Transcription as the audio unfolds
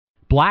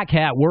Black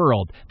Hat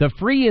World, the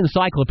free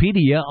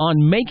encyclopedia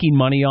on making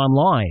money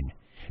online.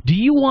 Do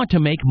you want to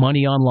make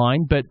money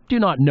online but do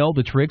not know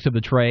the tricks of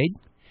the trade?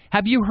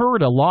 Have you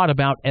heard a lot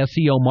about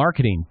SEO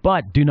marketing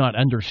but do not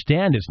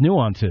understand its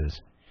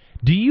nuances?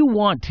 Do you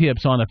want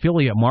tips on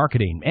affiliate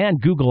marketing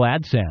and Google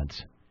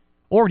AdSense?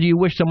 Or do you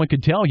wish someone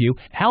could tell you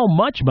how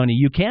much money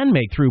you can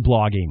make through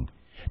blogging?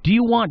 Do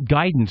you want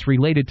guidance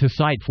related to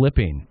site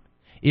flipping?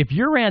 If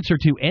your answer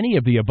to any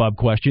of the above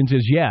questions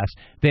is yes,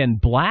 then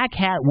Black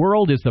Hat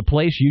World is the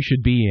place you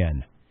should be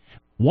in.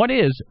 What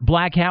is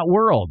Black Hat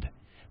World?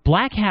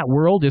 Black Hat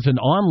World is an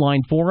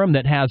online forum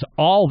that has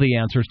all the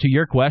answers to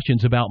your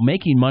questions about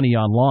making money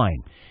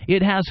online.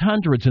 It has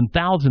hundreds and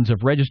thousands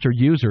of registered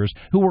users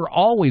who are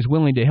always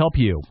willing to help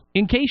you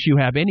in case you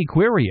have any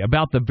query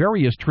about the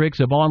various tricks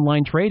of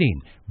online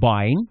trading,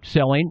 buying,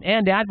 selling,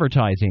 and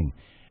advertising.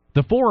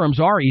 The forums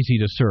are easy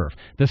to surf,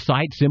 the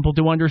site simple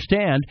to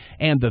understand,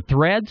 and the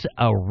threads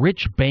a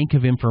rich bank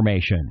of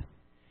information.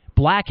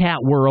 Black Hat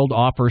World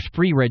offers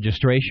free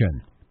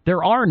registration.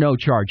 There are no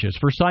charges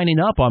for signing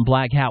up on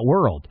Black Hat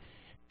World.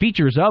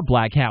 Features of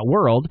Black Hat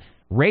World: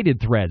 rated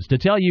threads to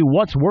tell you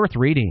what's worth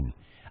reading,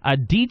 a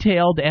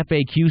detailed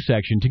FAQ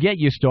section to get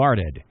you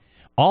started,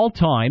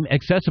 all-time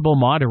accessible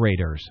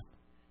moderators.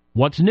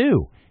 What's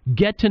new?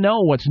 Get to know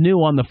what's new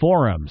on the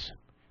forums.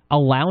 A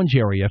lounge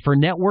area for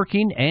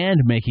networking and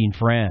making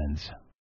friends.